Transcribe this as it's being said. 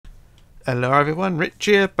Hello everyone, Rich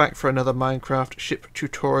here, back for another Minecraft ship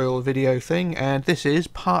tutorial video thing, and this is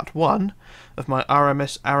part 1 of my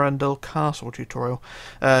RMS Arundel Castle tutorial.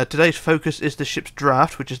 Today's focus is the ship's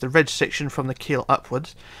draft, which is the red section from the keel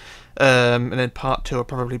upwards, and then part 2 will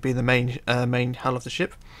probably be the main hull of the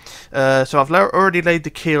ship. So I've already laid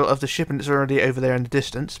the keel of the ship and it's already over there in the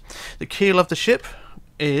distance. The keel of the ship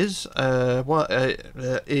is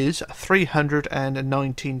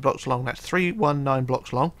 319 blocks long. That's 319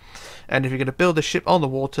 blocks long. And if you're going to build the ship on the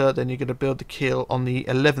water, then you're going to build the keel on the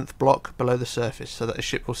 11th block below the surface, so that the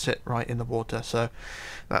ship will sit right in the water. So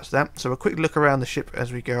that's that. So a quick look around the ship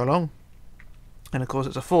as we go along. And of course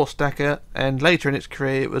it's a 4-stacker, and later in its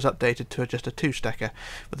career it was updated to just a 2-stacker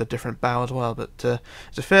with a different bow as well. But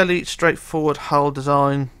it's a fairly straightforward hull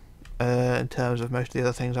design in terms of most of the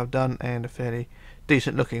other things I've done, and a fairly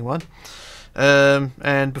decent looking one.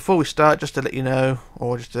 And before we start, just to let you know,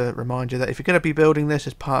 or just to remind you, that if you're going to be building this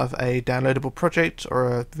as part of a downloadable project or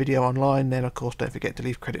a video online, then of course don't forget to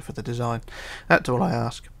leave credit for the design. That's all I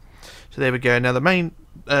ask. So there we go. Now the main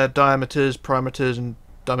diameters, parameters and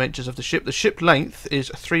dimensions of the ship. The ship length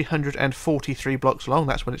is 343 blocks long.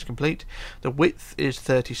 That's when it's complete. The width is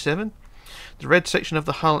 37. The red section of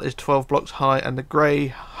the hull is 12 blocks high, and the grey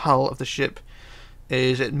hull of the ship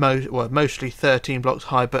is mostly 13 blocks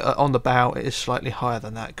high, but on the bow it is slightly higher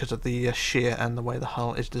than that because of the shear and the way the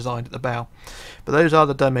hull is designed at the bow. But those are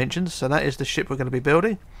the dimensions, so that is the ship we're going to be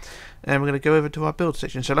building, and we're going to go over to our build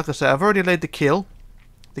section. So like I said, I've already laid the keel.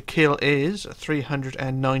 The keel is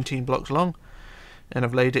 319 blocks long, and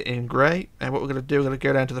I've laid it in grey. And what we're going to do, we're going to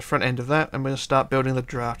go down to the front end of that, and we're going to start building the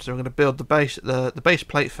draft. So we're going to build the base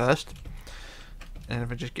plate first. And if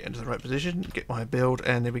I just get into the right position, get my build,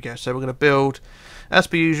 and there we go. So we're going to build, as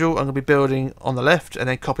per usual, I'm going to be building on the left and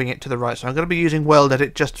then copying it to the right. So I'm going to be using weld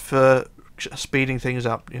edit just for speeding things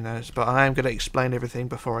up, you know, but I am going to explain everything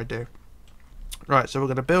before I do. Right, so we're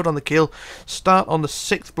going to build on the keel, start on the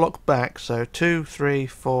 6th block back, so 2, 3,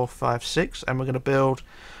 4, 5, 6, and we're going to build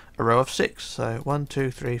a row of 6. So 1,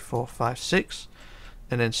 2, 3, 4, 5, 6,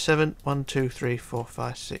 and then 7, 1, 2, 3, 4,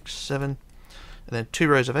 5, 6, 7. And then 2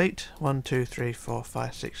 rows of 8, 1, 2, 3, 4,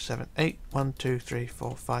 5, 6, 7, 8, 1, 2, 3,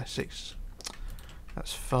 4, 5, 6,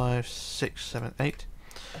 that's 5, 6, 7, 8,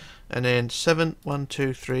 and then 7, 1,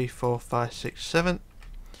 2, 3, 4, 5, 6, 7,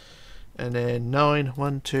 and then 9,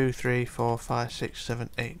 1, 2, 3, 4, 5, 6, 7,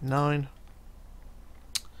 8, 9,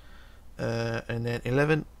 and then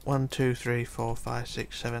 11, 1, 2, 3, 4, 5,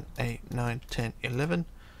 6, 7, 8, 9, 10, 11,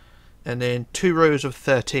 and then 2 rows of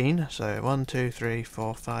 13, so 1, 2, 3,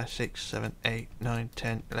 4, 5, 6, 7, 8, 9,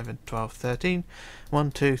 10, 11, 12, 13,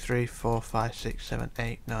 1, 2, 3, 4, 5, 6, 7,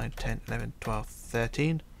 8, 9, 10, 11, 12,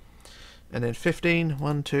 13, and then 15,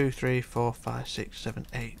 1, 2, 3, 4, 5, 6, 7,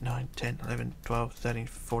 8, 9, 10, 11, 12, 13,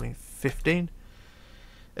 14, 15,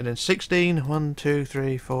 and then 16, 1, 2,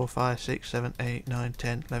 3, 4, 5, 6, 7, 8, 9,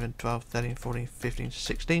 10, 11, 12, 13, 14, 15,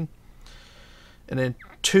 16, and then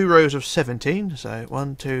 2 rows of 17, so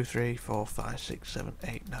 1, 2, 3, 4, 5, 6, 7,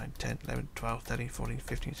 8, 9, 10, 11, 12, 13, 14,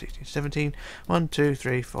 15, 16, 17, 1, 2,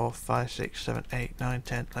 3, 4, 5, 6, 7, 8, 9,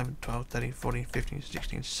 10, 11, 12, 13, 14, 15,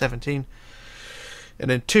 16, 17, and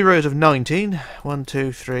then 2 rows of 19, 1,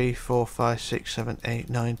 2, 3, 4, 5, 6, 7, 8,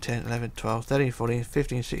 9, 10, 11, 12, 13, 14,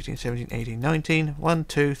 15, 16, 17, 18, 19, 1,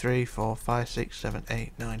 2, 3, 4, 5, 6, 7,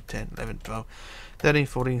 8, 9, 10, 11, 12, 13,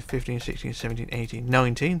 14, 15, 16, 17, 18,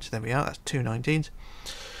 19, so there we are, that's 2 19s.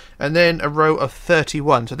 And then a row of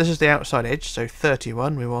 31, so this is the outside edge, so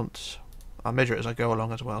 31, we want, I'll measure it as I go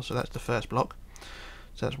along as well, so that's the first block.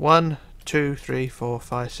 So that's 1, 2, 3, 4,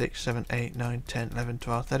 5, 6, 7, 8, 9, 10, 11,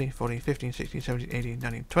 12, 13, 14, 15, 16, 17, 18,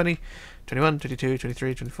 19, 20, 21, 22,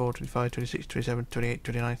 23, 24, 25, 26, 27, 28,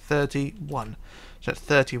 29, 31. So that's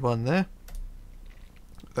 31 there,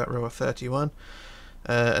 that row of 31.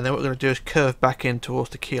 And then what we're going to do is curve back in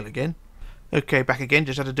towards the keel again. Okay, back again,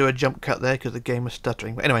 just had to do a jump cut there because the game was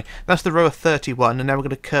stuttering. But anyway, that's the row of 31, and now we're going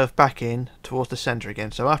to curve back in towards the centre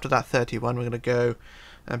again. So after that 31, we're going to go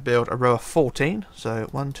and build a row of 14. So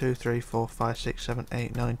 1, 2, 3, 4, 5, 6, 7,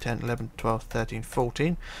 8, 9, 10, 11, 12, 13,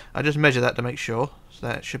 14. I just measure that to make sure. So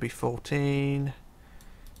that should be 14.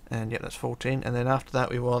 And yep, that's 14. And then after that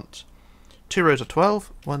we want 2 rows of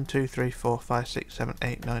 12. 1, 2, 3, 4, 5, 6, 7,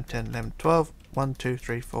 8, 9, 10, 11, 12. 1, 2,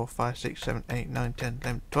 3, 4, 5, 6, 7, 8, 9, 10,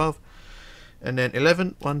 11, 12. And then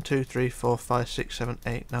 11, 1, 2, 3, 4, 5, 6, 7,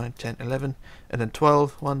 8, 9, 10, 11. And then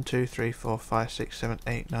 12, 1, 2, 3, 4, 5, 6, 7,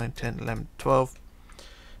 8, 9, 10, 11, 12.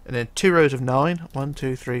 And then 2 rows of 9, 1,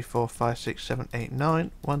 2, 3, 4, 5, 6, 7, 8,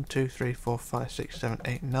 9. 1, 2, 3, 4, 5, 6, 7,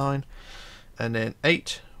 8, 9. And then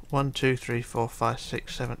 8, 1, 2, 3, 4, 5,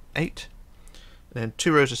 6, 7, 8. And then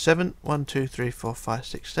 2 rows of 7, 1, 2, 3, 4, 5,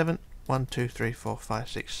 6, 7. 1, 2, 3, 4, 5,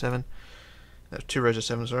 6, 7. That's 2 rows of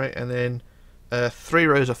 7, sorry. And then 3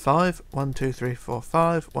 rows of 5. 1, 2, 3, 4,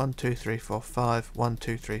 5. 1, 2, 3, 4, 5. 1,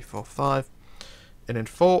 2, 3, 4, 5. And then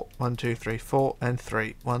 4. 1, 2, 3, 4. And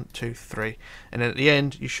 3. 1, 2, 3. And then at the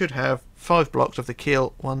end, you should have 5 blocks of the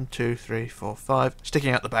keel. 1, 2, 3, 4, 5.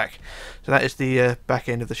 Sticking out the back. So that is the back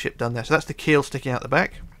end of the ship done there. So that's the keel sticking out the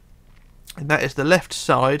back. And that is the left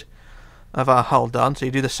side of our hull done. So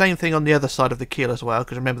you do the same thing on the other side of the keel as well,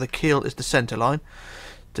 because remember the keel is the centre line.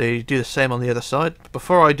 So you do the same on the other side. But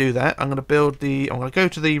before I do that, I'm going to go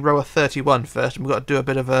to the row of 31 first, and we've got to do a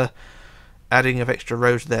bit of a adding of extra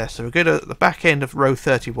rows there. So we'll go to the back end of row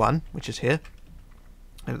 31, which is here.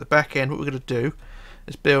 And at the back end, what we're going to do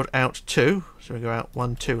is build out 2. So we go out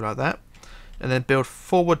 1, 2 like that, and then build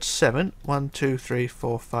forward 7. 1, 2, 3,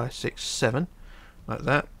 4, 5, 6, 7 like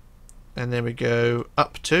that. And then we go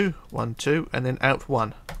up 2, 1, 2, and then out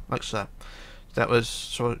 1, like so. That was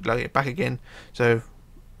sort of like back again. So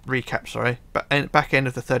recap, sorry. Back end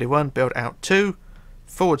of the 31, build out 2,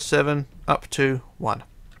 forward 7, up 2, 1,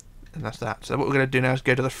 and that's that. So what we're going to do now is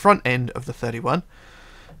go to the front end of the 31,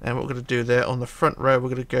 and what we're going to do there on the front row, we're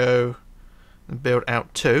going to go and build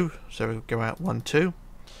out 2. So we'll go out 1, 2,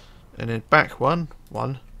 and then back 1,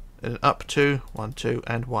 1, and then up 2, 1, 2,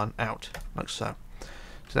 and 1 out, like so.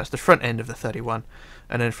 So that's the front end of the 31,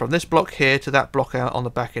 and then from this block here to that block out on the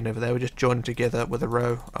back end over there, we just join them together with a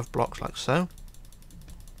row of blocks like so,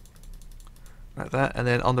 like that. And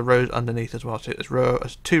then on the rows underneath as well, so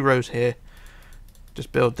there's 2 rows here.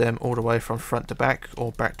 Just build them all the way from front to back,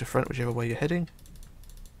 or back to front, whichever way you're heading.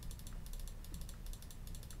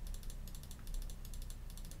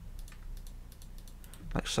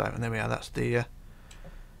 Like so, and there we are. That's the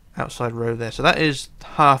outside row there. So that is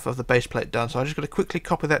half of the base plate done. So I'm just going to quickly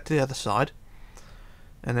copy that to the other side,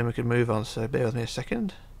 and then we can move on. So bear with me a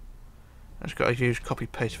second. I've just got to use copy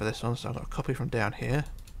paste for this one. So I've got a copy from down here,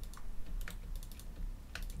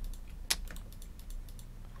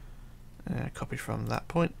 and copy from that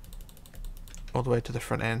point all the way to the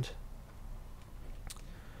front end,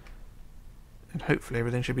 and hopefully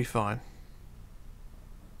everything should be fine.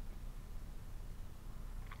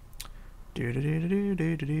 Do do do do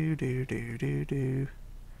do do do do do do do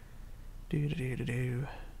do do do.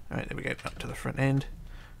 Alright, there we go, up to the front end.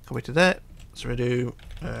 Copy to that. So we do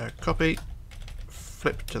copy,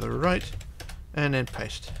 flip to the right, and then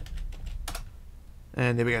paste.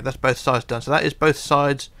 And there we go, that's both sides done. So that is both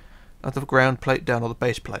sides of the ground plate done, or the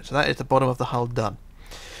base plate. So that is the bottom of the hull done.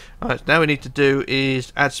 Alright, so now we need to do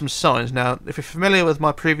is add some signs. Now, if you're familiar with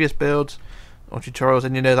my previous builds or tutorials,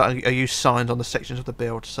 and you know that I use signs on the sections of the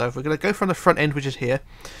build. So if we're going to go from the front end, which is here,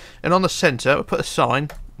 and on the centre we'll put a sign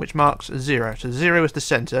which marks 0. So 0 is the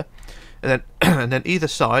centre, and then and then either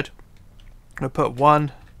side we'll put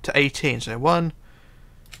 1 to 18. So 1,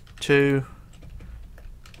 2,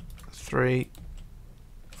 3,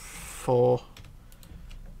 4,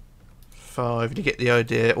 5. You get the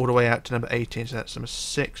idea, all the way out to number 18. So that's number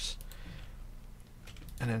 6,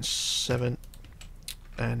 and then 7,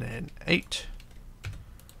 and then 8.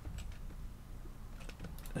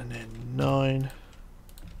 And then 9,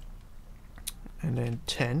 and then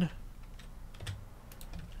 10,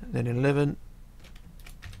 and then 11,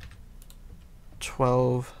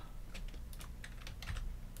 12,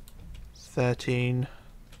 13,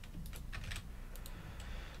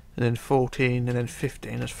 and then 14, and then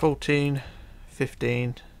 15. There's 14,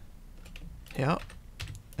 15, yeah,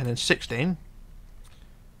 and then 16,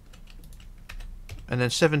 and then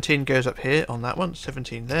 17 goes up here on that one,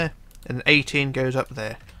 17 there, and 18 goes up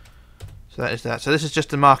there. So that is that. So this is just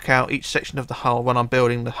to mark out each section of the hull when I'm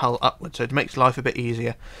building the hull upwards, so it makes life a bit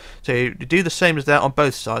easier. So you do the same as that on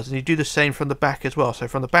both sides, and you do the same from the back as well. So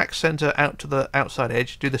from the back centre out to the outside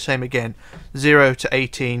edge, do the same again, 0 to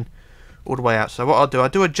 18 all the way out. So what I'll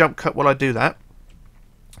do a jump cut while I do that,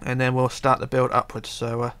 and then we'll start the build upwards.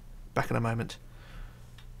 So back in a moment.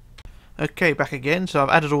 Okay, back again. So I've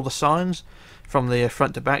added all the signs from the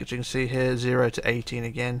front to back, as you can see here, 0 to 18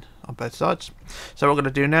 again on both sides. So what we're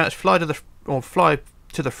going to do now is fly to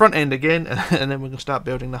the front end again, and then we're going to start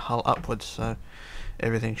building the hull upwards. So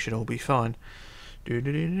everything should all be fine. Wish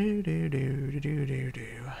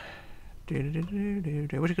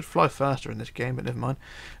I could fly faster in this game, but never mind.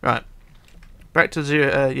 Right, back to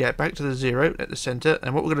 0. Back to the 0 at the centre,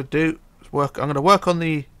 and what we're going to do is I'm going to work on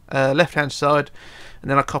the left hand side, and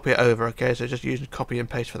then I'll copy it over. Okay, so just using copy and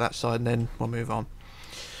paste for that side, and then we'll move on.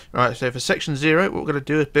 Right, so for section 0, what we're going to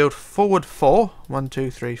do is build forward 4, 1,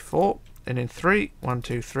 2, 3, 4, and then 3, 1,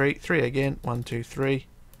 2, 3, 3 again, 1, 2, 3.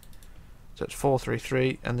 So it's 4, 3,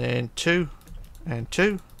 3, and then 2 and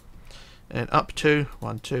 2, and up 2,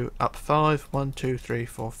 1, 2, up 5, 1, 2, 3,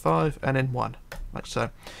 4, 5, and then 1, like so.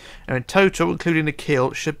 And in total, including the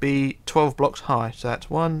keel, should be 12 blocks high. So that's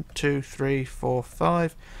 1, 2, 3, 4,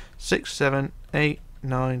 5, 6, 7, 8,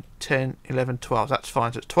 9, 10, 11, 12. That's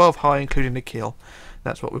fine. So it's 12 high, including the keel.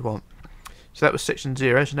 That's what we want. So that was section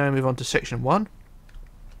 0. So now we move on to section 1.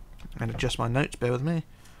 And adjust my notes, bear with me.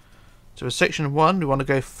 So for section 1, we want to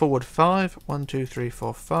go forward 5, 1, 2, 3,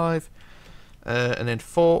 4, 5, and then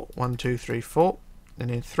 4, 1, 2, 3, 4, and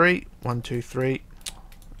then 3, 1, 2, 3,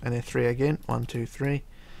 and then 3 again, 1, 2, 3,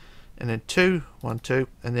 and then 2, 1, 2,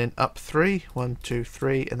 and then up 3, 1, 2,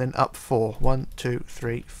 3, and then up 4, 1, 2,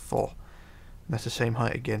 3, 4. And that's the same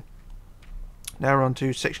height again. Now we're on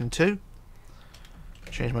to section 2.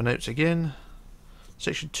 Change my notes again.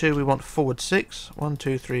 Section 2, we want forward 6, 1,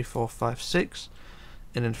 2, 3, 4, 5, 6,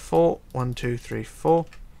 and then 4, 1, 2, 3, 4,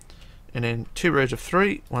 and then 2 rows of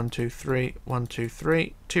 3, 1, 2, 3, 1, 2,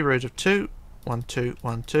 3, 2 rows of 2, 1, 2,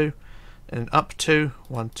 1, 2, and then up 2,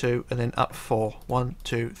 1, 2, and then up 4, 1,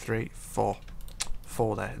 2, 3, 4.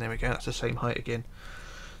 4 there, and there we go, that's the same height again.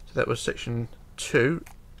 So that was section 2,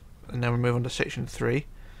 and now we move on to section 3.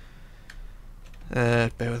 Bear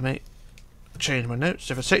with me. Change my notes.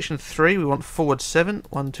 So for section 3, we want forward 7,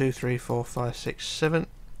 1, 2, 3, 4, 5, 6, 7,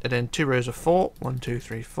 and then 2 rows of 4, 1, 2,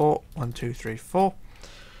 3, 4, 1, 2, 3, 4,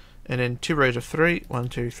 and then 2 rows of 3, 1,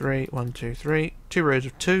 2, 3, 1, 2, 3, 2 rows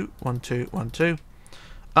of 2, 1, 2, 1, 2,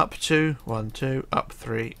 up 2, 1, 2, up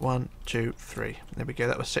 3, 1, 2, 3. There we go,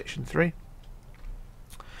 that was section 3.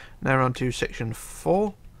 Now we're on to section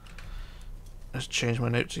 4. Let's change my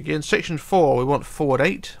notes again. Section 4, we want forward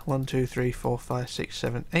 8, 1, 2, 3, 4, 5, 6,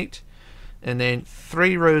 7, 8, and then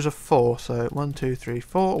 3 rows of 4, so 1, 2, 3,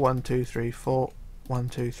 4, 1, 2, 3, 4, 1,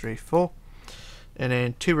 2, 3, 4, and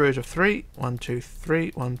then 2 rows of 3, 1, 2,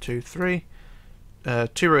 3, 1, 2, 3,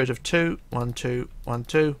 2 rows of 2, 1, 2, 1,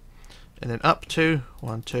 2, and then up 2,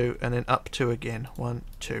 1, 2, and then up 2 again, 1,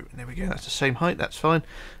 2, and there we go, that's the same height, that's fine,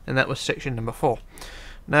 and that was section number 4.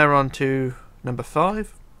 Now we're on to number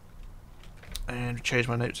 5, and change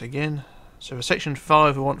my notes again. So for section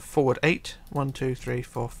 5, we want forward 8, 1, 2, 3,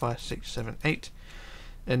 4, 5, 6, 7, 8,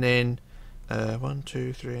 and then 1,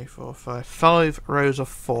 2, 3, 4, 5, 5 rows of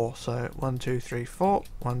 4. So 1, 2, 3, 4,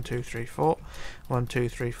 1, 2, 3, 4, 1, 2,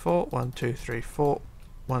 3, 4, 1, 2, 3, 4,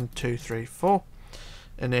 1, 2, 3, 4,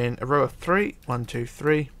 and then a row of 3, 1, 2,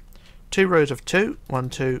 3, 2 rows of 2, 1,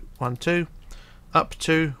 2, 1, 2, up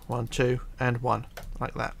 2, 1, 2, and 1,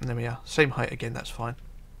 like that. And then we are same height again, that's fine.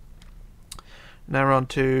 Now we're on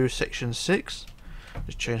to section 6.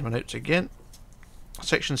 Just change my notes again.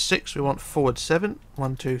 Section 6, we want forward 7,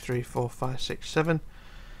 1, 2, 3, 4, 5, 6, 7,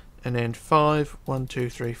 and then 5, 1, 2,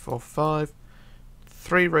 3, 4, 5,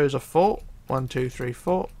 3 rows of 4, 1, 2, 3,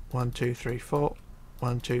 4, 1, 2, 3, 4,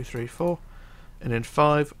 1, 2, 3, 4, and then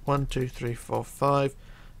 5, 1, 2, 3, 4, 5,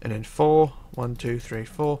 and then 4, 1, 2, 3,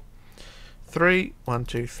 4, 3, 1,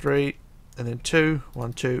 2, 3, and then 2,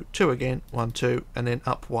 1, 2, 2 again, 1, 2, and then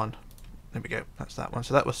up 1. There we go, that's that one.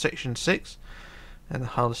 So that was section 6, and the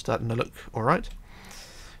hull is starting to look alright.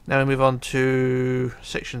 Now we move on to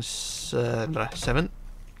section 7.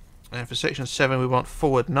 And for section 7, we want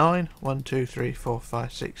forward 9, 1, 2, 3, 4,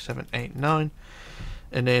 5, 6, 7, 8, 9,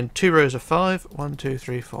 and then 2 rows of 5, 1, 2,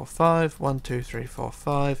 3, 4, 5, 1, 2, 3, 4,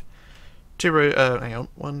 5, 2 rows, hang on,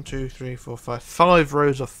 1, 2, 3, 4, 5, 5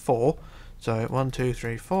 rows of 4, so 1, 2,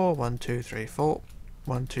 3, 4, 1, 2, 3, 4,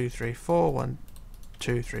 1, 2, 3, 4, 1,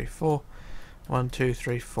 2, 3, 4, 1, 2,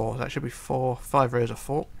 3, 4. That should be 5 rows of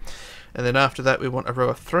 4. And then after that we want a row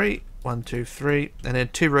of 3, 1, 2, 3, and then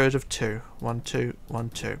 2 rows of 2, 1, 2, 1,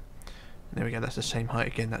 2. And there we go, that's the same height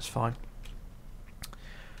again, that's fine.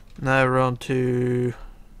 Now we're on to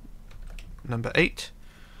number 8.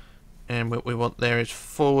 And what we want there is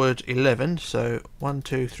forward 11, so 1,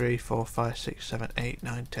 2, 3, 4, 5, 6, 7, 8,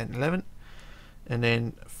 9, 10, 11. And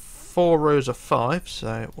then 4 rows of 5,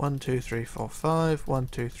 so 1, 2, 3, 4, 5, 1,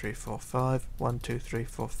 2, 3, 4, 5, 1, 2, 3,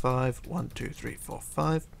 4, 5, 1, 2, 3, 4,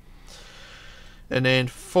 5. And then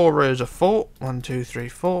 4 rows of 4, 1, 2, 3,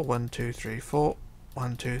 4, 1, 2, 3, 4,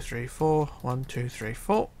 1, 2, 3, 4, 1, 2, 3,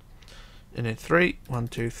 4. And then 3, 1,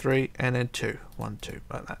 2, 3, and then 2, 1, 2,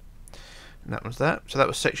 like that. And that was that. So that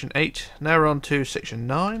was section 8. Now we're on to section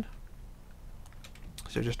 9.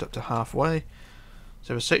 So just up to halfway.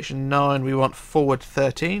 So for section 9 we want forward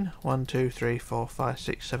 13, 1, 2, 3, 4, 5,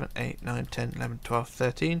 6, 7, 8, 9, 10, 11, 12,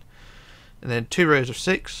 13. And then 2 rows of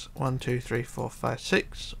 6, 1, 2, 3, 4, 5,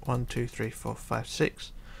 6, 1, 2, 3, 4, 5,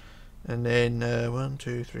 6. And then 1,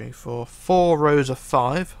 2, 3, 4, 4 rows of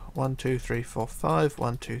 5, 1, 2, 3, 4, 5,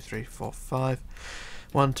 1, 2, 3, 4, 5,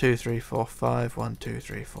 1, 2, 3, 4, 5, 1, 2,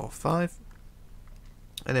 3, 4, 5.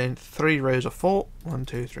 and then 3 rows of 4, 1,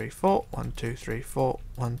 2, 3, 4, 1, 2, 3, 4,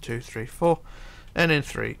 1, 2, 3, 4, and then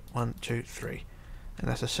 3, 1, 2, 3, and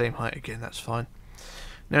that's the same height again, that's fine.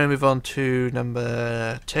 Now we move on to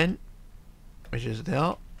number 10, which is the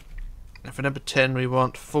art. And for number 10 we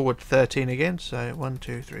want forward 13 again, so 1,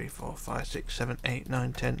 2, 3, 4, 5, 6, 7, 8,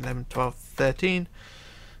 9, 10, 11, 12, 13,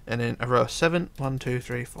 and then a row of 7, 1, 2,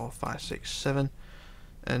 3, 4, 5, 6, 7,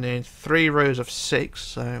 and then 3 rows of 6,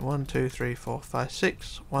 so 1, 2, 3, 4, 5,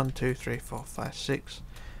 6, 1, 2, 3, 4, 5, 6,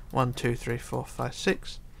 1, 2, 3, 4, 5,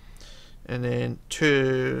 6, and then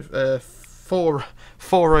 4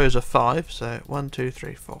 rows of 5, so 1, 2,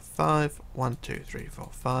 3, 4, 5, 1, 2, 3, 4,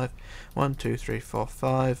 5, 1, 2, 3, 4,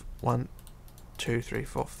 5, 1, 2, 3,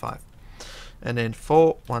 4, 5, and then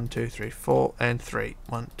 4, 1, 2, 3, 4, and 3,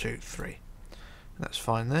 1, 2, 3, and that's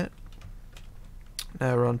fine there.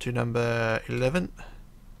 Now we're on to number 11.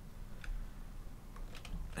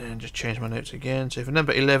 And just change my notes again. So for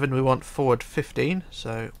number 11 we want forward 15,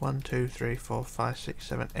 so 1, 2, 3, 4, 5, 6,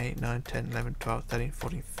 7, 8, 9, 10, 11, 12, 13,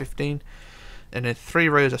 14, 15, and then 3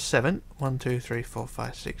 rows of 7, 1, 2, 3, 4,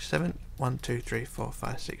 5, 6, 7, 1, 2, 3, 4,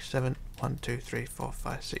 5, 6, 7, 1, 2, 3, 4,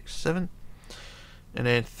 5, 6, 7, and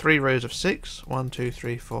then 3 rows of 6, 1, 2,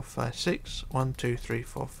 3, 4, 5, 6, 1, 2, 3,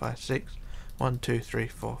 4, 5, 6, 1, 2, 3,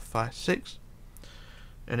 4, 5, 6,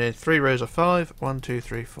 and then 3 rows of 5, 1, 2,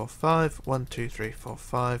 3, 4, 5, 1, 2, 3, 4,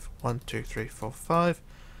 5, 1, 2, 3, 4, 5,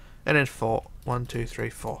 and then 4, 1, 2, 3,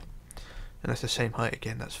 4, and that's the same height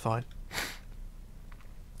again, that's fine.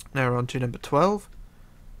 Now we're on to number 12,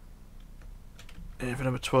 and for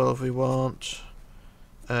number 12 we want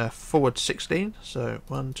forward 16, so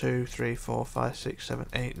 1, 2, 3, 4, 5, 6, 7,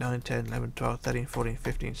 8, 9, 10, 11, 12, 13, 14,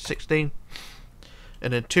 15, 16,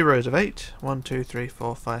 and then 2 rows of 8, 1, 2, 3,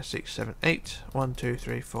 4, 5, 6, 7, 8, 1, 2,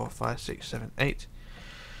 3, 4, 5, 6, 7, 8,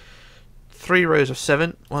 3 rows of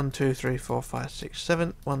 7, 1, 2, 3, 4, 5, 6,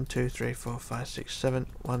 7, 1, 2, 3, 4, 5, 6, 7,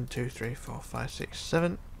 1, 2, 3, 4, 5, 6,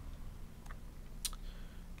 7.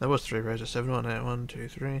 There was 3 rows of 7, wasn't it? 1, 2,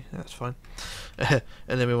 3, that's fine. And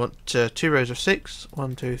then we want 2 rows of 6,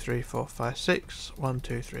 1, 2, 3, 4, 5, 6, 1,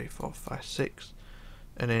 2, 3, 4, 5, 6,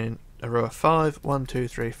 and then a row of 5, 1, 2,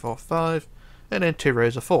 3, 4, 5, and then 2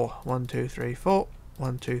 rows of 4, 1, 2, 3, 4,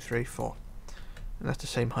 1, 2, 3, 4, and that's the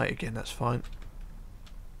same height again, that's fine.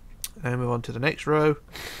 And move on to the next row,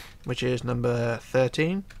 which is number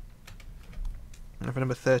 13. And for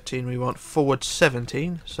number 13 we want forward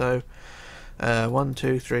 17, so 1,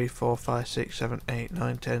 2, 3, 4, 5, 6, 7, 8,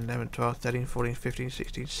 9, 10, 11, 12, 13, 14, 15,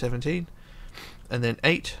 16, 17, and then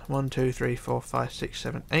 8, 1, 2, 3, 4, 5, 6,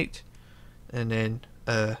 7, 8, and then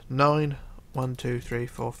 9, 1, 2, 3,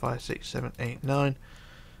 4, 5, 6, 7, 8, 9,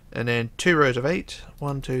 and then 2 rows of 8,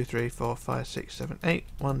 1, 2, 3, 4, 5, 6, 7, 8,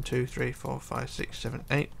 1, 2, 3, 4, 5, 6, 7,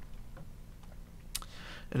 8,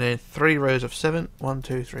 and then 3 rows of 7, 1,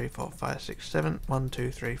 2, 3, 4, 5, 6, 7, 1,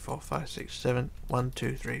 2, 3, 4, 5, 6, 7, 1,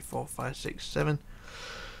 2, 3, 4, 5, 6, 7,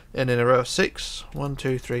 and then a row of 6, 1,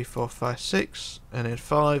 2, 3, 4, 5, 6, and then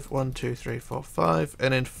 5, 1, 2, 3, 4, 5,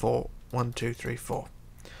 and then 4, 1, 2, 3, 4,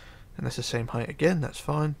 and that's the same height again, that's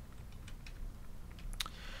fine.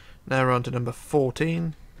 Now we're on to number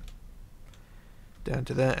 14, down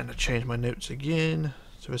to there, and I change my notes again.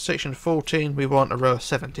 So for section 14 we want a row of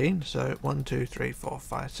 17, so 1, 2, 3, 4,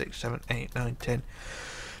 5, 6, 7, 8, 9, 10,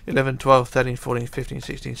 11, 12, 13, 14, 15,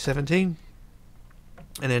 16, 17,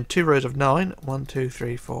 and then 2 rows of 9, 1, 2,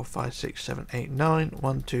 3, 4, 5, 6, 7, 8, 9,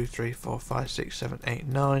 1, 2, 3, 4, 5, 6, 7, 8,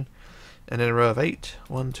 9, and then a row of 8,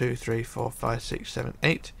 1, 2, 3, 4, 5, 6, 7,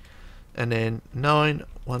 8, and then 9,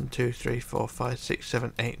 1, 2, 3, 4, 5, 6,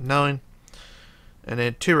 7, 8, 9, and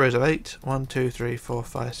then 2 rows of 8, 1, 2, 3, 4,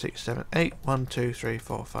 5, 6, 7, 8, 1, 2, 3,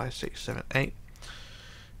 4, 5, 6, 7, 8,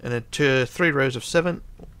 and then 3 rows of 7,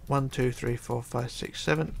 1, 2, 3, 4, 5, 6,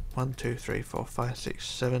 7, 1, 2, 3, 4, 5, 6,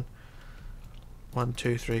 7, 1,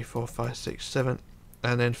 2, 3, 4, 5, 6, 7,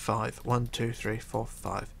 and then 5, 1, 2, 3, 4,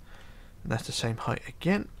 5, and that's the same height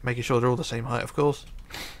again, making sure they're all the same height of course.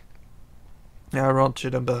 Now we're on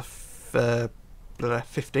to number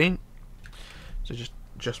 15, so just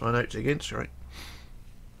adjust my notes again, sorry.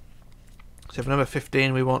 So for number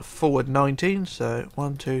 15 we want forward 19, so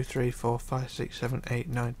 1, 2, 3, 4, 5, 6, 7, 8,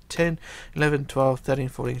 9, 10, 11, 12, 13,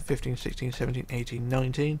 14, 15, 16, 17, 18,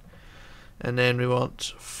 19, and then we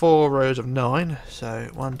want 4 rows of 9, so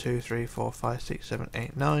 1, 2, 3, 4, 5, 6, 7,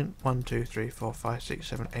 8, 9, 1, 2, 3, 4, 5, 6,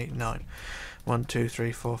 7, 8, 9, 1, 2,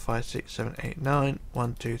 3, 4, 5, 6, 7, 8, 9,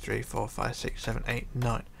 1, 2, 3, 4, 5, 6, 7, 8,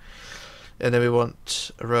 9, and then we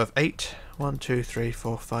want a row of 8, 1, 2, 3,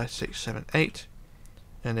 4, 5, 6, 7, 8,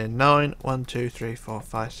 and then 9, 1, 2, 3, 4,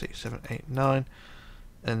 5, 6, 7, 8, 9,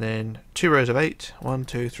 and then 2 rows of 8, 1,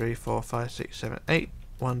 2, 3, 4, 5, 6, 7, 8,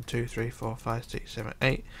 1, 2, 3, 4, 5, 6, 7,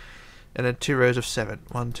 8. And then 2 rows of 7.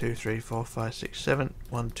 1, 2, 3, 4, 5, 6, 7.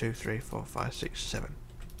 1, 2, 3, 4, 5, 6, 7.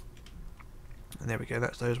 And there we go,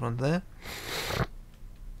 that's those ones there.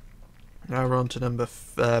 Now we're on to number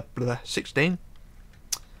 16.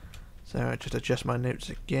 So I just adjust my notes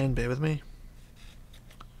again, bear with me.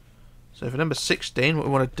 So for number 16, what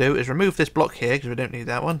we want to do is remove this block here, because we don't need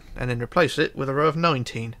that one, and then replace it with a row of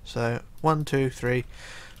 19. So 1, 2, 3,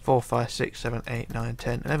 4, 5, 6, 7, 8, 9,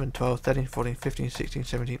 10, 11, 12, 13, 14, 15, 16,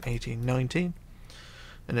 17, 18, 19.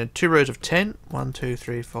 And then 2 rows of 10. 1, 2,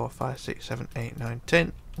 3, 4, 5, 6, 7, 8, 9,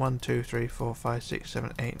 10. 1, 2, 3, 4, 5, 6,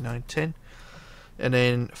 7, 8, 9, 10. And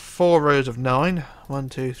then 4 rows of 9. 1,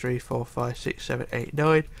 2, 3, 4, 5, 6, 7, 8,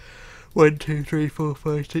 9. 1, 2, 3, 4,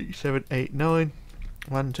 5, 6, 7, 8, 9.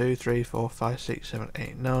 1, 2, 3, 4, 5, 6, 7,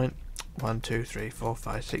 8, 9. 1, 2, 3, 4,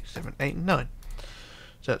 5, 6, 7, 8, 9.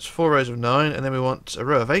 So that's 4 rows of 9, and then we want a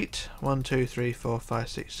row of 8. 1, 2, 3, 4, 5,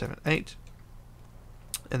 6, 7, 8.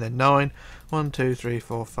 And then 9. 1, 2, 3,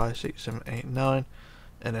 4, 5, 6, 7, 8, 9.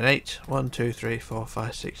 And then 8. 1, 2, 3, 4,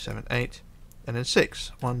 5, 6, 7, 8. And then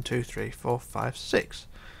 6. 1, 2, 3, 4, 5, 6.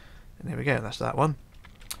 And there we go, that's that one.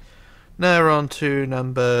 Now we're on to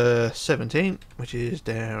number 17, which is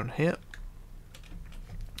down here.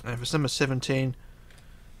 And for number 17,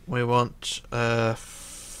 we want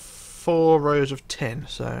 4 rows of 10.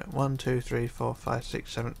 So 1, 2, 3, 4, 5,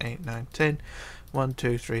 6, 7, 8, 9, 10. 1,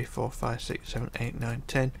 2, 3, 4, 5, 6, 7, 8, 9,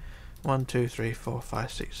 10. 1, 2, 3, 4,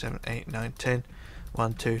 5, 6, 7, 8, 9, 10.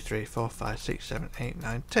 1, 2, 3, 4, 5, 6, 7, 8,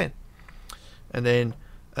 9, 10. And then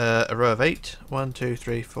a row of 8. 1, 2,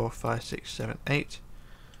 3, 4, 5, 6, 7, 8.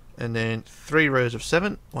 And then 3 rows of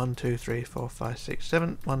 7. 1, 2, 3, 4, 5, 6,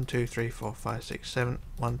 7. 1, 2, 3, 4, 5, 6, 7.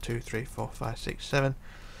 1, 2, 3, 4, 5, 6, 7.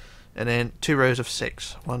 And then 2 rows of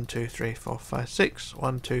 6. 1, 2, 3, 4, 5, 6.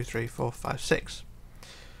 1, 2, 3, 4, 5, 6.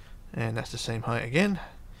 And that's the same height again.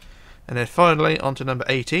 And then finally on to number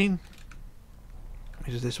 18,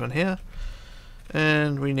 which is this one here.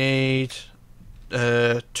 And we need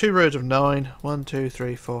 2 rows of 9. 1, 2,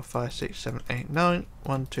 3, 4, 5, 6, 7, 8, 9.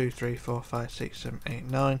 1, 2, 3, 4, 5, 6, 7, 8,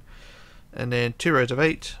 9. And then 2 rows of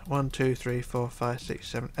 8. 1, 2, 3, 4, 5, 6,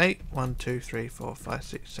 7, 8. 1, 2, 3, 4, 5,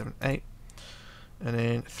 6, 7, 8. And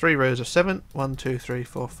then 3 rows of 7. 1, 2, 3,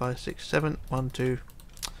 4, 5, 6, 7. 1, 2,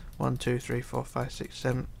 3, 4, 5, 6,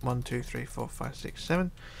 7. 1, 2, 3, 4, 5, 6,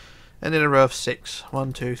 7. And then a row of 6.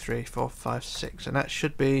 1, 2, 3, 4, 5, 6. And that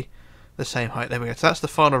should be the same height. There we go. So that's the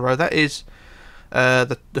final row. That is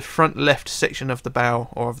the front left section of the bow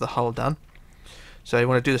or of the hull done. So you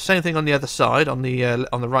want to do the same thing on the other side, on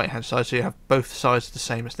the right hand side, so you have both sides the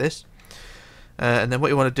same as this. And then what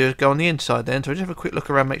you want to do is go on the inside then. So just have a quick look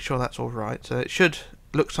around, make sure that's all right. So it should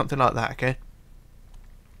look something like that, okay?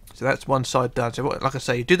 So that's one side done. So like I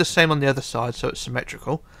say, you do the same on the other side so it's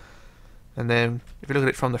symmetrical. And then if you look at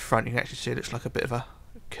it from the front, you can actually see it looks like a bit of a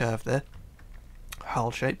curve there,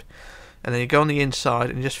 hull shape. And then you go on the inside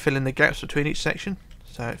and you just fill in the gaps between each section.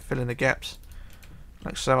 So fill in the gaps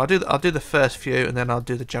like so. I'll do the first few, and then I'll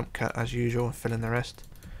do the jump cut as usual and fill in the rest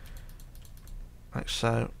like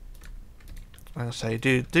so. Like I say,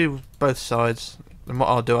 do both sides. And what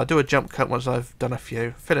I'll do a jump cut once I've done a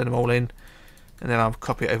few, filling them all in, and then I'll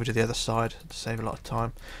copy it over to the other side to save a lot of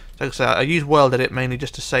time. So like I say, I use weld edit mainly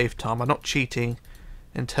just to save time. I'm not cheating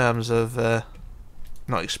in terms of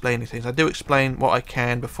not explaining things. I do explain what I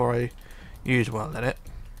can before I use weld edit.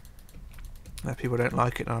 If people don't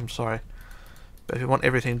like it, I'm sorry. But if you want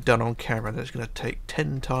everything done on camera, then it's going to take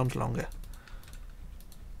 10 times longer.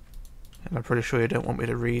 And I'm pretty sure you don't want me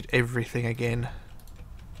to read everything again.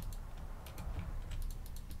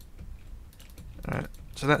 Alright,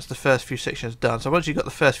 so that's the first few sections done. So once you've got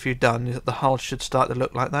the first few done, the hull should start to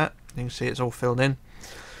look like that. You can see it's all filled in.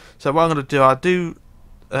 So what I'm going to do,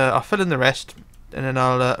 I'll fill in the rest, and then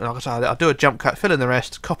I'll do a jump cut, fill in the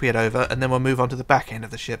rest, copy it over, and then we'll move on to the back end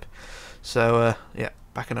of the ship. So yeah,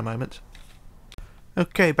 back in a moment.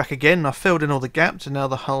 Okay, back again. I've filled in all the gaps, and now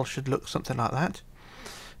the hull should look something like that.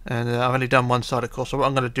 And I've only done one side, of course, so what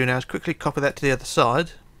I'm going to do now is quickly copy that to the other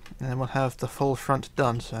side, and then we'll have the full front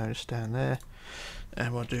done. So just down there,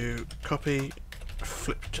 and we'll do copy,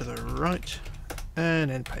 flip to the right, and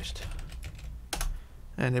then paste.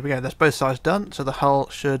 And there we go, that's both sides done, so the hull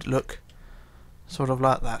should look sort of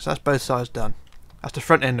like that. So that's both sides done. That's the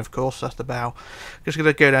front end, of course, that's the bow. Just going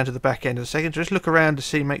to go down to the back end in a second, just look around to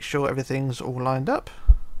see, make sure everything's all lined up,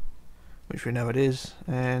 which we know it is,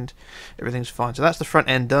 and everything's fine. So that's the front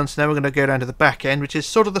end done. So now we're going to go down to the back end, which is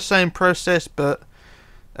sort of the same process, but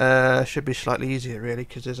should be slightly easier really,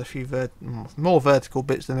 because there's a few more vertical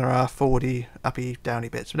bits than there are forwardy, uppy, downy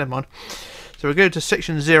bits, but never mind. So we'll go to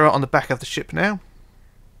section 0 on the back of the ship now.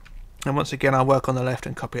 And once again, I'll work on the left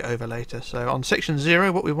and copy it over later. So on section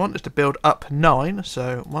 0, what we want is to build up 9.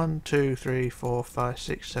 So 1, 2, 3, 4, 5,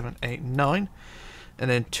 6, 7, 8, 9. And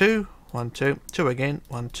then 2, 1, 2, 2 again,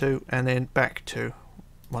 1, 2, and then back 2,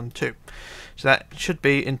 1, 2. So that should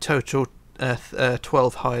be in total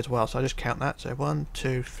 12 high as well. So I just count that. So 1,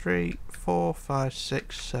 2, 3, 4, 5,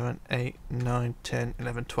 6, 7, 8, 9, 10,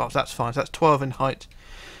 11, 12. So that's fine. So that's 12 in height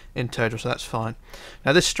in total, so that's fine.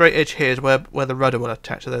 Now this straight edge here is where the rudder will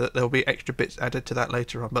attach, so there will be extra bits added to that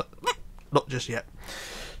later on, but not just yet.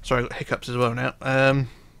 Sorry, I've got hiccups as well now.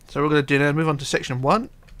 So we're going to do now, move on to section 1,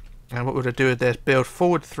 and what we're going to do is there's build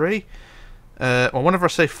forward 3. Well, whenever I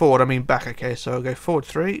say forward, I mean back, okay, so I'll go forward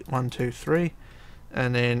 3, 1, 2, 3,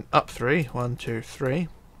 and then up 3, 1, 2, 3,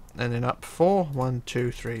 and then up 4, 1,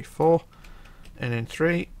 2, 3, 4, and then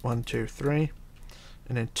 3, 1, 2, 3,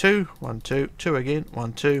 and then 2, 1, 2, 2 again,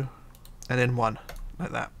 1, 2, and then 1,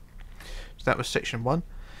 like that. So that was section 1.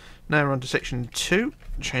 Now we're on to section 2.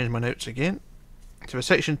 Change my notes again. So for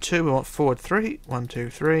section 2, we want forward 3, 1, 2,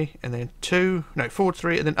 3, and then 2, no, forward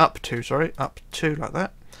 3, and then up 2, sorry, up 2 like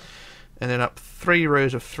that. And then up 3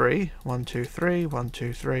 rows of 3, 1, 2, 3, 1,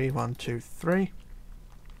 2, 3, 1, 2, 3.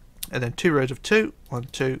 And then 2 rows of 2, 1,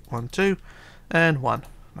 2, 1, 2, and 1,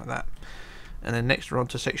 like that. And then next we're on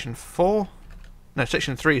to section 4. No,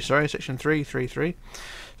 section 3, sorry, section 3, 3, 3.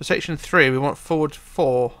 For section 3, we want forward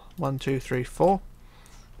 4, 1, 2, 3, 4,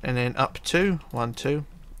 and then up 2, 1, 2,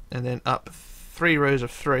 and then up 3 rows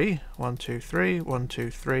of 3, 1, 2, 3, 1,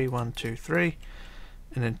 2, 3, 1, 2, 3,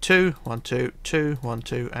 and then 2, 1, 2, 2, 1,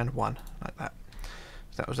 2, and 1, like that.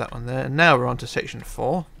 So that was that one there. And now we're on to section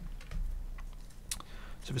 4.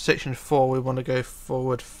 So for section 4, we want to go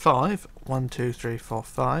forward 5, 1, 2, 3, 4,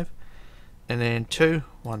 5. And then 2,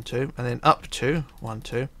 1, 2, and then up 2, 1,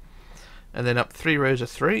 2, and then up 3 rows of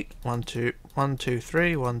 3, 1, 2, 1, 2,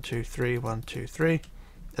 3, 1, 2, 3, 1, 2, 3,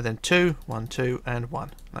 and then 2, 1, 2, and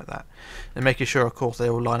 1, like that. And making sure, of course, they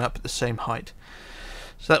all line up at the same height.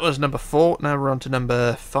 So that was number 4. Now we're on to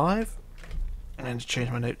number 5. And to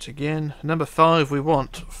change my notes again. Number 5, we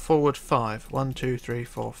want forward 5, 1, 2, 3,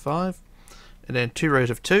 4, 5, and then 2 rows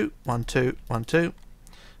of 2, 1, 2, 1, 2,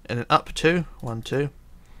 and then up 2, 1, 2.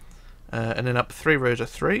 And then up 3 rows of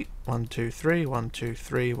 3, 1, 2, 3, 1, 2,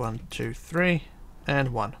 3, 1, 2, 3, and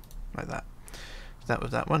 1, like that. So that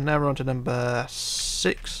was that one. Now we're on to number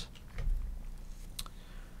 6.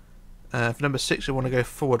 For number 6, we want to go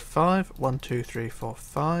forward 5, 1, 2, 3, 4,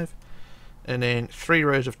 5, and then 3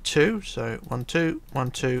 rows of 2, so 1, 2,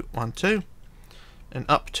 1, 2, 1, 2, and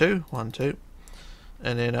up 2, 1, 2,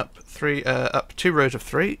 and then up 2 rows of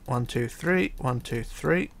 3, 1, 2, 3, 1, 2,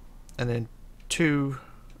 3, and then 2.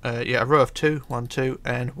 A row of 2, 1, 2,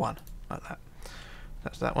 and 1, like that.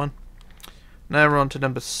 That's that one. Now we're on to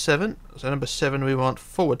number 7. So number 7, we want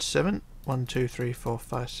forward 7, 1, 2, 3, 4,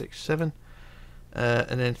 5, 6, 7,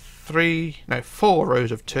 and then 4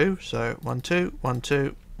 rows of 2, so 1, 2, 1,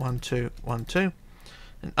 2, 1, 2, 1, 2,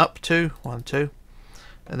 and up 2, 1, 2,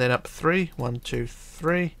 and then up 3, 1, 2,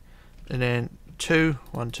 3, and then 2,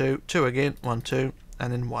 1, 2, 2 again, 1, 2,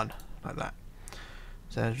 and then 1, like that.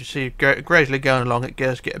 So as you see, gradually going along, it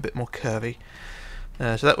does get a bit more curvy.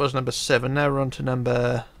 So that was number 7. Now we're on to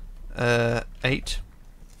number 8.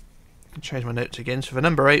 Change my notes again. So for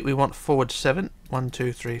number 8, we want forward 7, 1,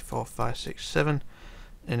 2, 3, 4, 5, 6, 7,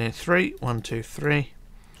 and then 3, 1, 2, 3,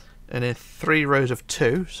 and then 3 rows of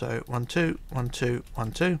 2, so 1, 2, 1, 2,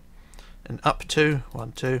 1, 2, and up 2,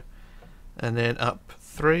 1, 2, and then up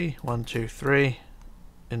 3, 1, 2, 3,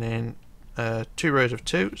 and then 2 rows of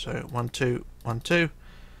 2, so 1, 2, 1, 2,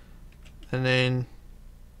 and then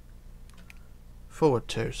forward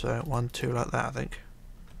 2, so 1, 2 like that, I think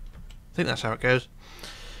that's how it goes.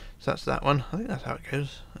 So that's that one. I think that's how it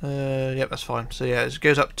goes. Yep, that's fine. So yeah, it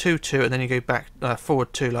goes up 2, 2, and then you go back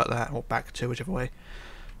forward 2 like that, or back 2, whichever way.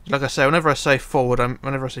 Like I say, whenever I say forward, I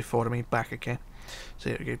mean back again.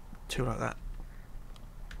 So yeah, you go 2 like that.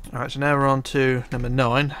 Alright, so now we're on to number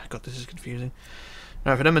 9. God, this is confusing.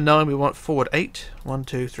 Alright, for number 9, we want forward 8. 1,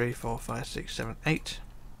 2, 3, 4, 5, 6, 7, 8.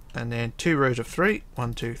 And then 2 rows of 3.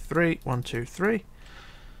 1, 2, 3, 1, 2, 3.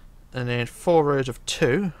 And then 4 rows of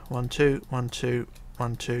 2. 1, 2, 1, 2,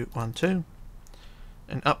 1, 2, 1, 2.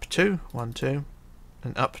 And up 2, 1, 2.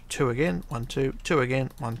 And up 2 again. 1, 2, 2 again.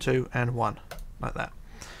 1, 2, and 1. Like that.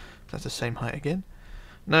 That's the same height again.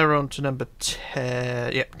 Now we're on to number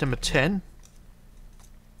 10. Yep, number 10.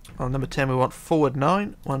 On number 10, we want forward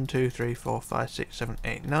 9. 1, 2, 3, 4, 5, 6, 7,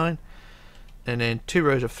 8, 9. And then 2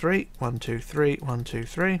 rows of 3. 1, 2, 3, 1, 2,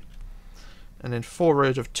 3. And then 4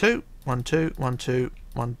 rows of 2. 1, 2, 1, 2,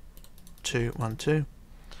 1, 2, 1, 2.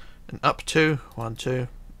 And up 2, 1, 2.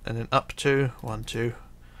 And then up 2, 1, 2.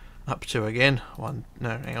 Up 2 again. 1, no,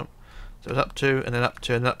 hang on. So it's up 2 and then up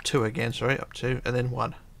 2 and then up 2 again, sorry, up 2 and then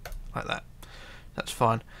 1, like that. That's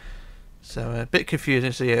fine. So a bit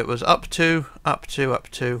confusing, so yeah, it was up 2, up 2, up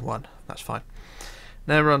 2, 1, that's fine.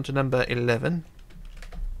 Now we're on to number 11.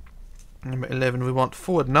 Number 11 we want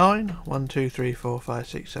forward 9, 1, 2, 3, 4, 5,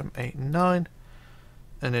 6, 7, 8, 9,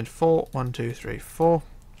 and then 4, 1, 2, 3, 4,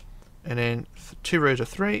 and then 2 rows of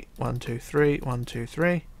 3, 1, 2, 3, 1, 2,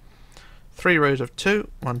 3, 3 rows of 2,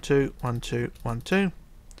 1, 2, 1, 2, 1, 2,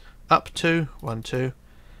 up 2, 1, 2,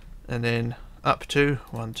 and then up 2,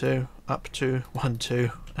 1, 2, up 2, 1,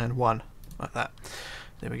 2, and 1, like that.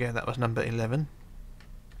 There we go, that was number 11.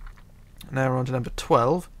 Now we're on to number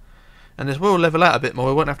 12, and this will level out a bit more.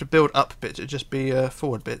 We won't have to build up bits, it'll just be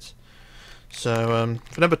forward bits. So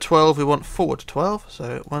for number 12 we want forward 12,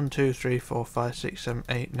 so 1, 2, 3, 4, 5, 6, 7,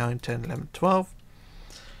 8, 9, 10, 11, 12,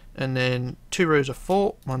 and then 2 rows of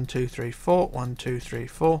 4, 1, 2, 3, 4, 1, 2, 3,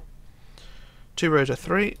 4, 2 rows of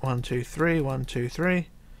 3, 1, 2, 3, 1, 2, 3,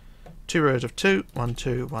 2 rows of 2, 1,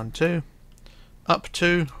 2, 1, 2, up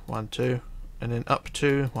 2, 1, 2, and then up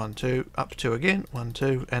 2, 1, 2, up 2 again, 1,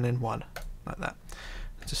 2, and then 1, like that.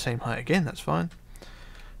 It's the same height again, that's fine.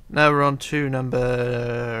 Now we're on to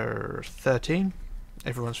number 13,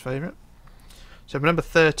 everyone's favourite. So for number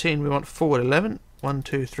 13 we want forward 11, 1,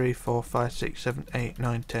 2, 3, 4, 5, 6, 7, 8,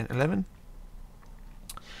 9, 10, 11.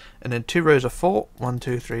 And then 2 rows of 4, 1,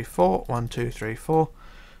 2, 3, 4, 1, 2, 3, 4.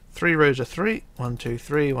 3 rows of 3, 1, 2,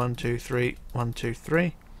 3, 1, 2, 3, 1, 2,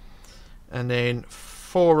 3. And then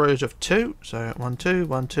 4 rows of 2, so 1, 2,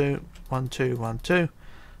 1, 2, 1, 2, 1, 2.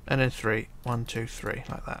 And then 3, 1, 2, 3,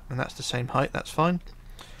 like that. And that's the same height, that's fine.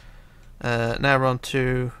 Now we're on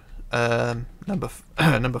to number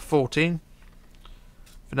 14.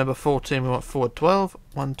 For number 14 we want forward 12,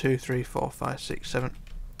 1, 2, 3, 4, 5, 6,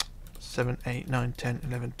 7, 8, 9, 10,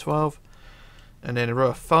 11, 12. And then a row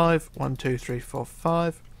of 5, 1, 2, 3, 4,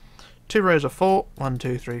 5. 2 rows of 4, 1,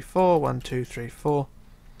 2, 3, 4, 1, 2, 3, 4.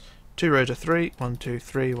 2 rows of 3, 1, 2,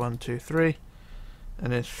 3, 1, 2, 3.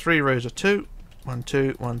 And then 3 rows of 2, 1,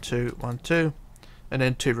 2, 1, 2, 1, 2. And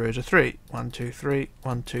then 2 rows of 3, 1, 2, 3,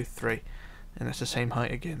 1, 2, 3. And that's the same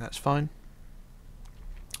height again, that's fine.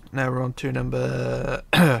 Now we're on to number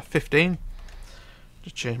 15.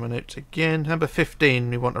 Just change my notes again. Number 15,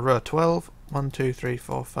 we want a row of 12. 1, 2, 3,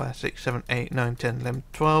 4, 5, 6, 7, 8, 9, 10, 11,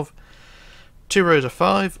 12. 2 rows of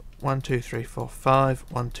 5. 1, 2, 3, 4, 5.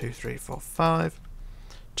 1, 2, 3, 4, 5.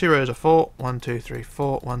 2 rows of 4. 1, 2, 3,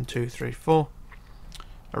 4. 1, 2, 3, 4.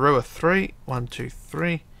 A row of 3. 1, 2,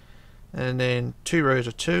 3. And then 2 rows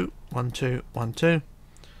of 2. 1, 2, 1, 2.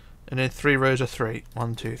 And then 3 rows of 3.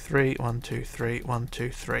 1, 2, 3. 1, 2, 3. 1, 2,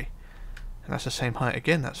 3. And that's the same height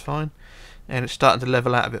again, that's fine. And it's starting to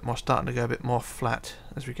level out a bit more, starting to go a bit more flat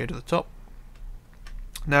as we go to the top.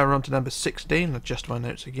 Now we're on to number 16. Adjust my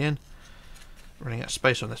notes again. Running out of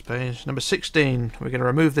space on this page. Number 16, we're going to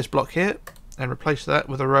remove this block here and replace that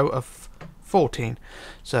with a row of 14.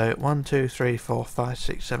 So 1, 2, 3, 4, 5,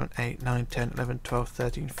 6, 7, 8, 9, 10, 11, 12,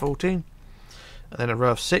 13, 14. And then a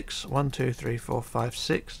row of 6. 1, 2, 3, 4, 5,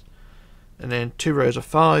 6. And then 2 rows of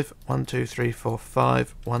 5. 1, 2, 3, 4,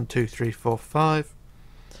 5. 1, 2, 3, 4, 5.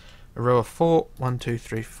 A row of 4. 1, 2,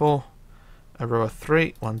 3, 4. A row of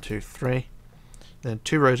 3. 1, 2, 3. Then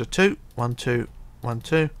 2 rows of 2. 1, 2, 1,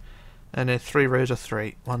 2. And then 3 rows of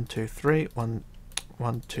 3. 1, 2, 3. 1,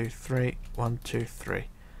 1, 2, 3. 1, 2, 3.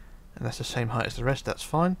 And that's the same height as the rest, that's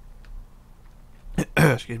fine.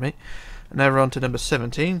 Excuse me. And now we're on to number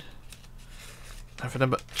 17. And for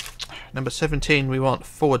number 17 we want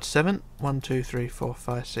forward 7. 1, 2, 3, 4,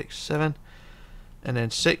 5, 6, 7. And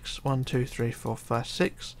then 6. 1, 2, 3, 4, 5,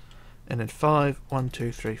 6. And then 5. 1,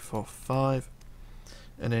 2, 3, 4, 5.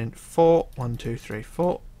 And then 4. 1, 2, 3,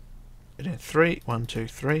 4. And then 3. 1, 2,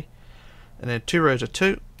 3. And then 2 rows of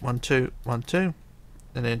 2. 1, 2, 1, 2.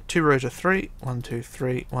 And then 2 rows of 3. 1, 2,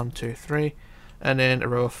 3. 1, 2, 3. And then a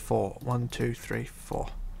row of 4. 1, 2, 3, 4.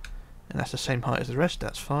 And that's the same height as the rest,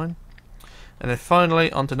 that's fine. And then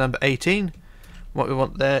finally on to number 18. What we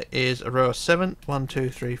want there is a row of 7. 1, 2,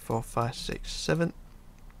 3, 4, 5, 6, 7.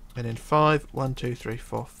 And then 5. 1, 2, 3,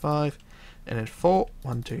 4, 5. And then 4.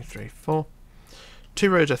 1, 2, 3, 4. 2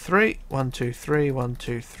 rows of 3. 1, 2, 3. 1,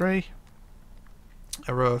 2, 3.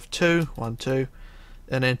 A row of 2. 1, 2.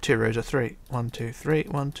 And then 2 rows of 3. 1, 2, 3.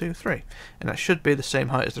 1, 2, 3. And that should be the same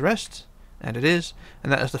height as the rest. And it is.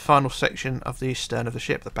 And that is the final section of the stern of the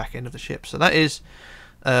ship, the back end of the ship. So that is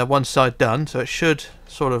one side done. So it should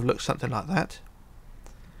sort of look something like that.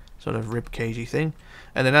 Sort of rib cagey thing.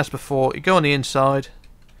 And then as before, you go on the inside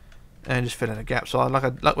and just fill in a gap. So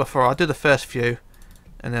like before, I do the first few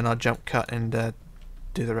and then I jump cut and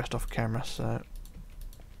do the rest off camera. So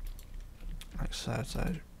like so.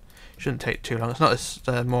 So Shouldn't take too long. It's not as it's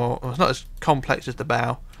not as complex as the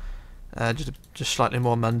bow. Just slightly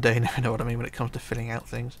more mundane, if you know what I mean, when it comes to filling out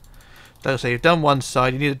things. So you've done one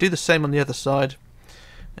side, you need to do the same on the other side,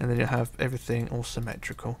 and then you'll have everything all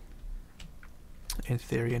symmetrical. In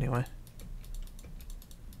theory, anyway.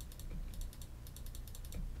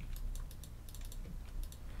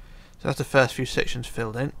 So that's the first few sections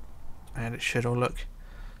filled in, and it should all look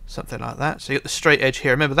something like that. So you got the straight edge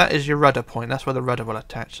here. Remember, that is your rudder point. That's where the rudder will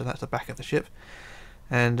attach. So that's the back of the ship.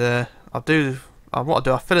 And I'll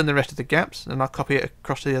fill in the rest of the gaps, and I'll copy it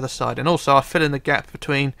across to the other side. And also I'll fill in the gap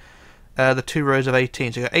between the 2 rows of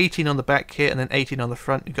 18. So you've got 18 on the back here, and then 18 on the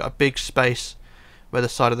front. You've got a big space where the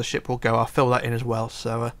side of the ship will go. I'll fill that in as well.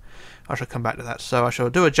 So I shall come back to that. So I shall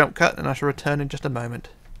do a jump cut, and I shall return in just a moment.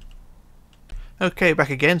 Okay, back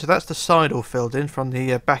again. So that's the side all filled in from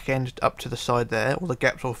the back end up to the side there. All the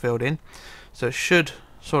gaps all filled in. So it should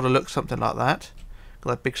sort of look something like that. Got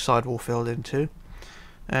that big side wall filled in too.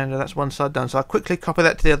 And that's one side done. So I'll quickly copy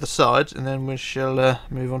that to the other side, and then we shall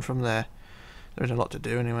move on from there. There is a lot to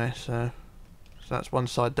do anyway. So that's one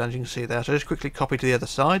side done, as you can see there. So just quickly copy to the other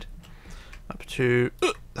side. Up to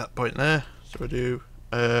that point there. So we'll do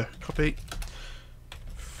copy,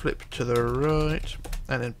 flip to the right,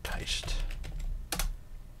 and then paste.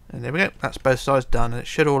 And there we go, that's both sides done, and it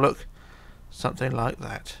should all look something like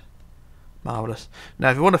that. Marvellous. Now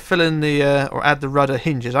if you want to fill in the, or add the rudder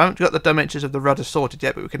hinges, I haven't got the dimensions of the rudder sorted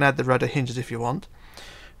yet, but we can add the rudder hinges if you want.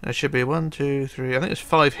 And it should be 1, 2, 3, I think there's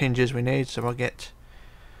 5 hinges we need, so I'll get...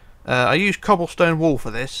 I use cobblestone wool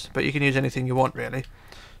for this, but you can use anything you want really.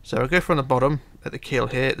 So I'll go from the bottom, at the keel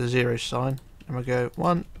here, at the 0 sign, and we'll go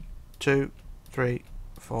 1, 2, 3,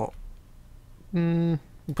 4...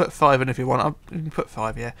 You can put 5 in if you want. You can put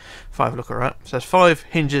 5, yeah. 5 look alright. So there's 5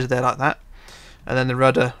 hinges there like that, and then the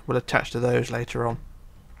rudder will attach to those later on.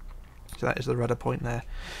 So that is the rudder point there.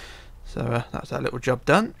 So that's that little job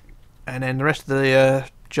done. And then the rest of the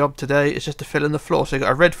job today is just to fill in the floor. So you've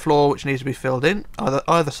got a red floor which needs to be filled in,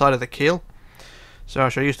 either side of the keel. So I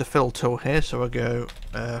shall use the fill tool here. So I'll go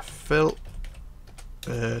fill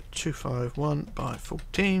 251 by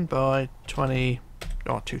 14 by 20,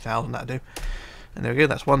 or 2000, that'll do. And there we go,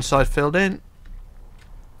 that's one side filled in,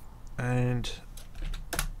 and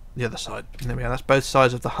the other side. And there we go, that's both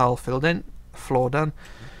sides of the hull filled in, floor done,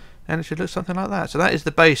 and it should look something like that. So that is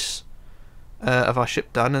the base of our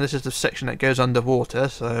ship done, and this is the section that goes underwater,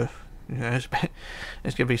 so you know, it's going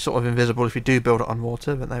to be sort of invisible if you do build it on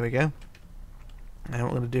water, but there we go. And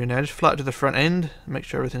what we're going to do now is fly it to the front end, make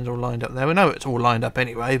sure everything's all lined up there. We know it's all lined up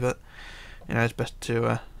anyway, but you know, it's best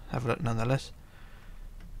to have a look nonetheless.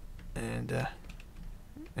 And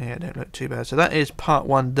yeah, don't look too bad. So that is part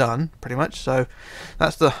 1 done, pretty much. So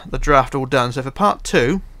that's the draft all done. So for part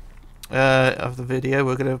 2 of the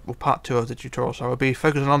video, part 2 of the tutorial, so we'll be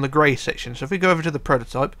focusing on the grey section. So if we go over to the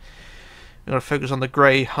prototype, we're going to focus on the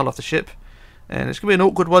grey hull of the ship, and it's going to be an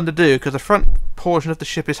awkward one to do because the front portion of the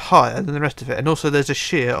ship is higher than the rest of it, and also there's a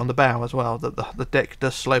shear on the bow as well. That the deck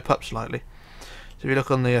does slope up slightly. So if you look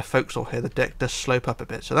on the forecastle here, the deck does slope up a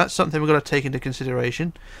bit. So that's something we're going to take into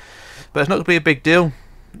consideration, but it's not going to be a big deal.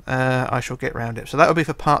 I shall get round it. So that will be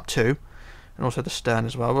for part 2, and also the stern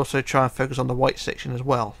as well. We'll also try and focus on the white section as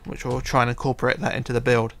well, which we'll try and incorporate that into the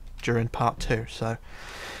build during part 2. So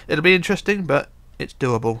it'll be interesting, but it's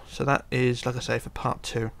doable. So that is, like I say, for part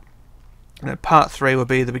 2. And then part 3 will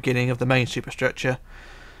be the beginning of the main superstructure,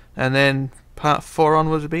 and then part 4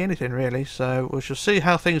 onwards will be anything really. So we shall see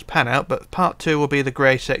how things pan out, but part 2 will be the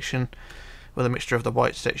grey section with a mixture of the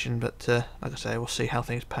white section, but like I say, we'll see how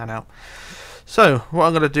things pan out. So what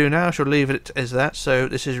I'm going to do now, I shall leave it as that. So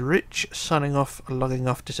this is Rich signing off, logging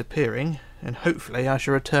off, disappearing, and hopefully I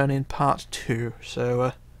shall return in part 2.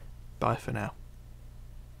 So bye for now.